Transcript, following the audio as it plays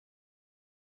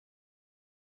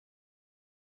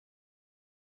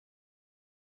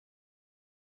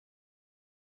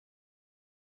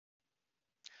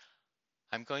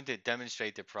I'm going to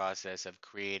demonstrate the process of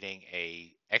creating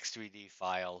a X3D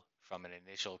file from an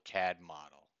initial CAD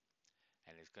model.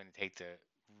 And it's going to take the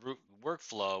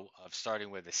workflow of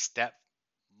starting with a step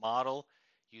model,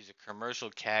 use a commercial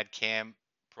CAD CAM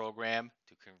program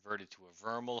to convert it to a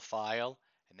VRML file,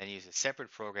 and then use a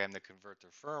separate program to convert the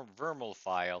VRML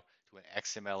file to an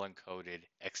XML encoded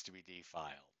X3D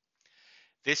file.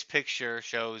 This picture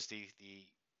shows the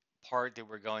part that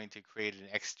we're going to create an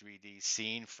X3D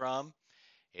scene from.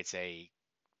 It's a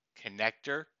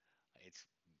connector. It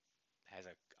has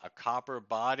a copper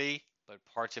body, but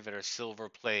parts of it are silver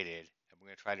plated. And we're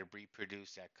going to try to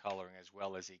reproduce that coloring as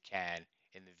well as we can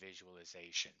in the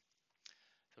visualization.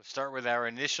 So start with our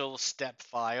initial step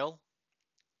file.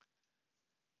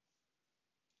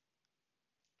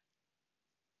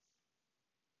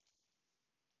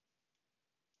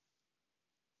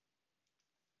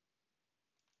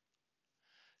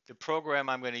 The program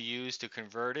I'm going to use to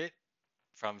convert it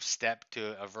from step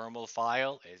to a VRML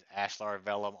file is Ashlar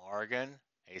Vellum Argon,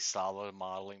 a solid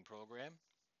modeling program.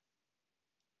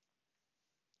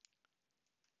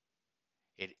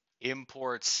 It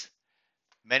imports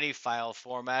many file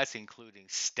formats, including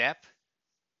step.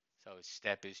 So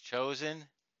step is chosen.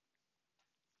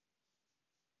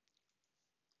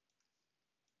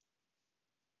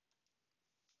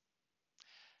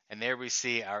 And there we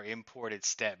see our imported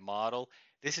step model.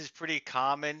 This is pretty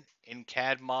common in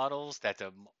CAD models that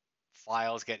the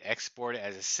files get exported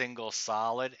as a single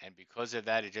solid, and because of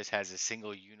that, it just has a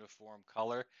single uniform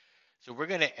color. So we're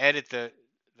going to edit the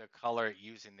color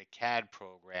using the CAD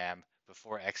program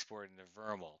before exporting the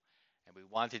VRML. And we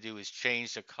want to do is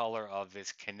change the color of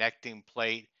this connecting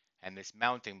plate and this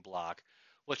mounting block.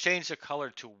 We'll change the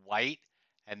color to white,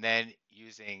 and then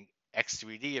using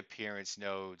X3D appearance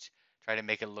nodes, try to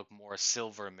make it look more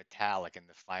silver and metallic in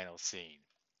the final scene.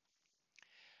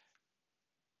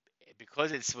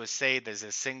 Because it was saved as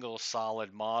a single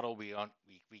solid model, we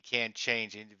can't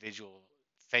change individual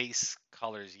face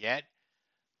colors yet.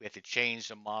 We have to change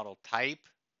the model type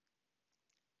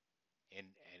in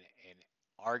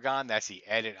Argon. That's the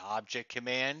edit object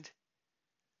command.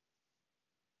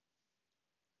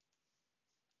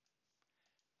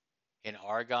 In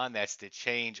Argon, that's the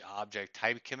change object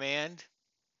type command.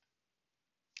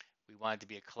 We want it to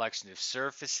be a collection of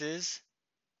surfaces.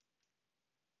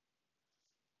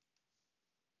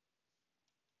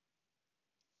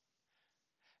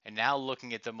 And now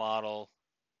looking at the model,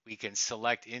 we can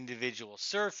select individual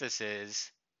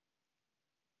surfaces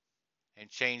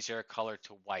and change their color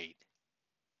to white.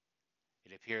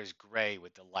 It appears gray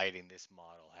with the lighting this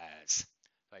model has.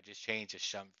 So I just change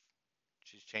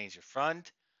the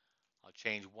front. I'll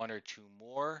change one or two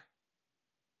more.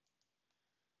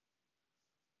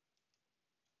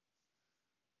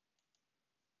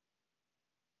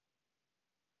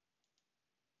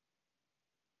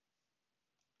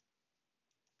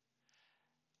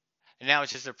 And now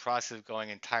it's just a process of going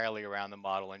entirely around the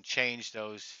model and change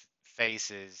those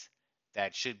faces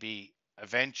that should be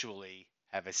eventually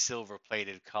have a silver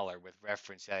plated color with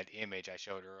reference to that image I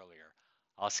showed earlier.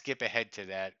 I'll skip ahead to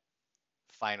that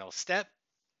final step.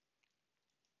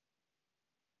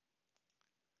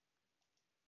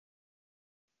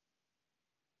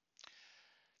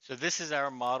 So this is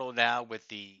our model now with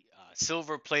the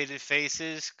silver plated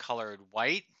faces colored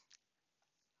white.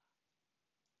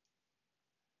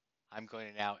 I'm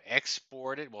going to now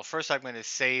export it. Well, first I'm going to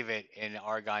save it in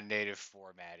Argon native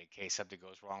format in case something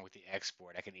goes wrong with the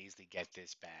export. I can easily get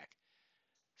this back.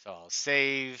 So I'll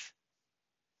save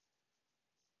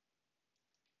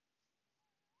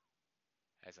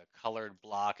as a colored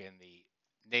block in the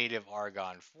native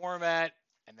Argon format.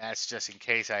 And that's just in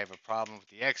case I have a problem with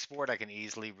the export. I can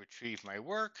easily retrieve my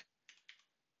work.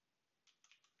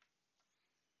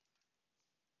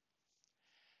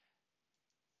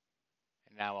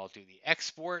 And now I'll do the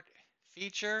export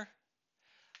feature.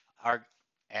 Our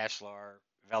Ashlar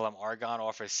Vellum Argon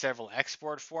offers several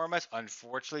export formats.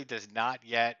 Unfortunately, does not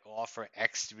yet offer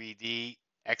X3D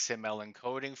XML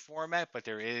encoding format, but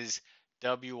there is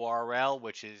WRL,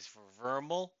 which is for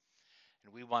VRML.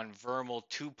 And we want VRML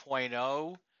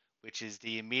 2.0, which is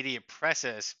the immediate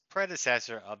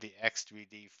predecessor of the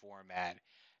X3D format.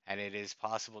 And it is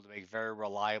possible to make very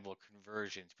reliable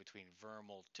conversions between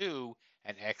VRML 2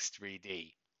 and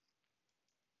X3D.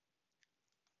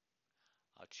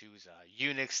 I'll choose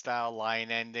Unix style line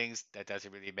endings. That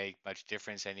doesn't really make much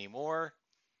difference anymore.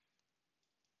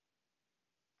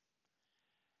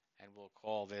 And we'll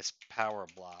call this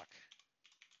PowerBlock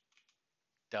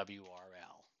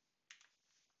WRL.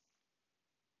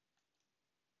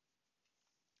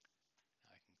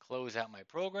 I can close out my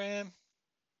program.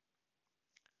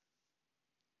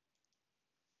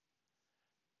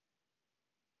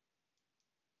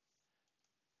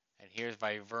 here's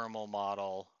my Vermal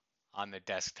model on the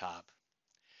desktop.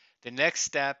 The next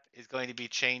step is going to be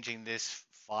changing this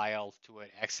file to an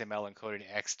XML encoded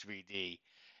X3D.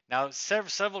 Now,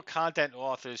 several content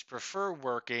authors prefer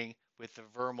working with the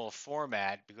Vermal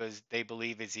format because they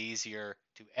believe it's easier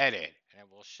to edit. And I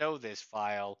will show this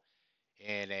file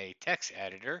in a text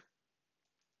editor.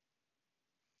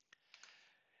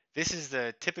 This is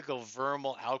the typical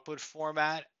Vermal output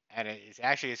format, and it's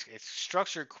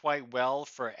structured quite well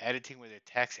for editing with a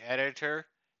text editor.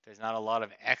 There's not a lot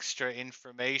of extra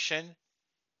information.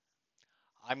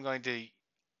 I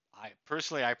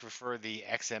prefer the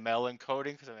XML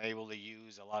encoding because I'm able to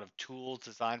use a lot of tools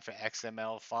designed for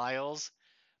XML files.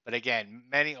 But again,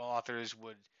 many authors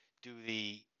would do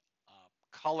the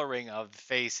coloring of the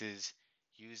faces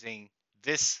using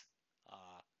this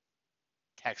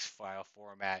text file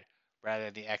format rather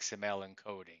than the XML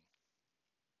encoding.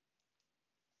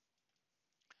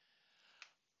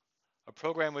 A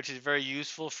program which is very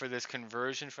useful for this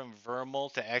conversion from Vermal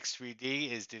to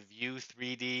X3D is the View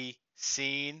 3D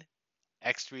Scene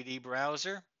X3D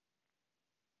browser.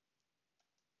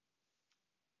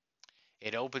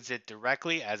 It opens it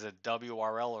directly as a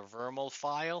WRL or Vermal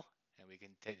file, and we can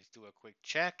do a quick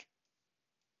check.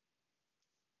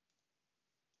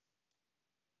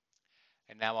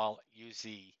 And now I'll use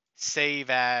the Save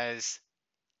As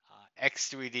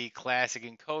X3D Classic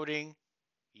Encoding.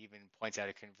 Even points out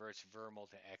it converts Vermal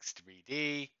to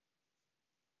X3D.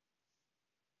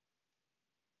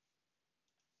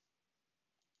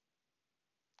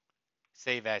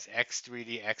 Save as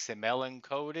X3D XML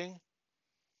encoding.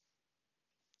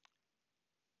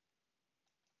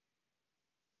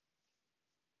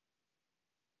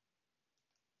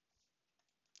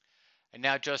 And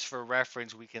now just for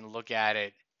reference, we can look at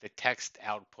it, the text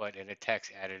output in a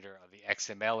text editor of the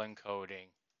XML encoding.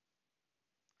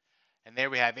 And there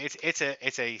we have it.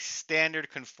 It's a standard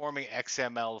conforming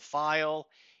XML file.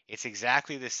 It's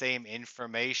exactly the same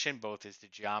information, both as the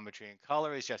geometry and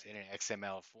color, is just in an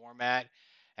XML format.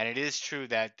 And it is true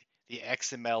that the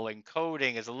XML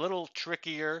encoding is a little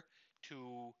trickier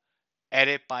to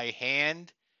edit by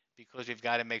hand because we've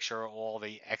got to make sure all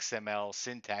the XML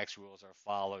syntax rules are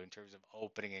followed in terms of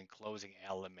opening and closing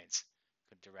elements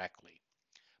directly.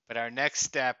 But our next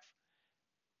step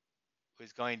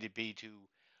is going to be to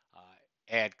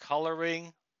add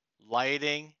coloring,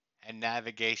 lighting, and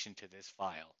navigation to this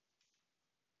file.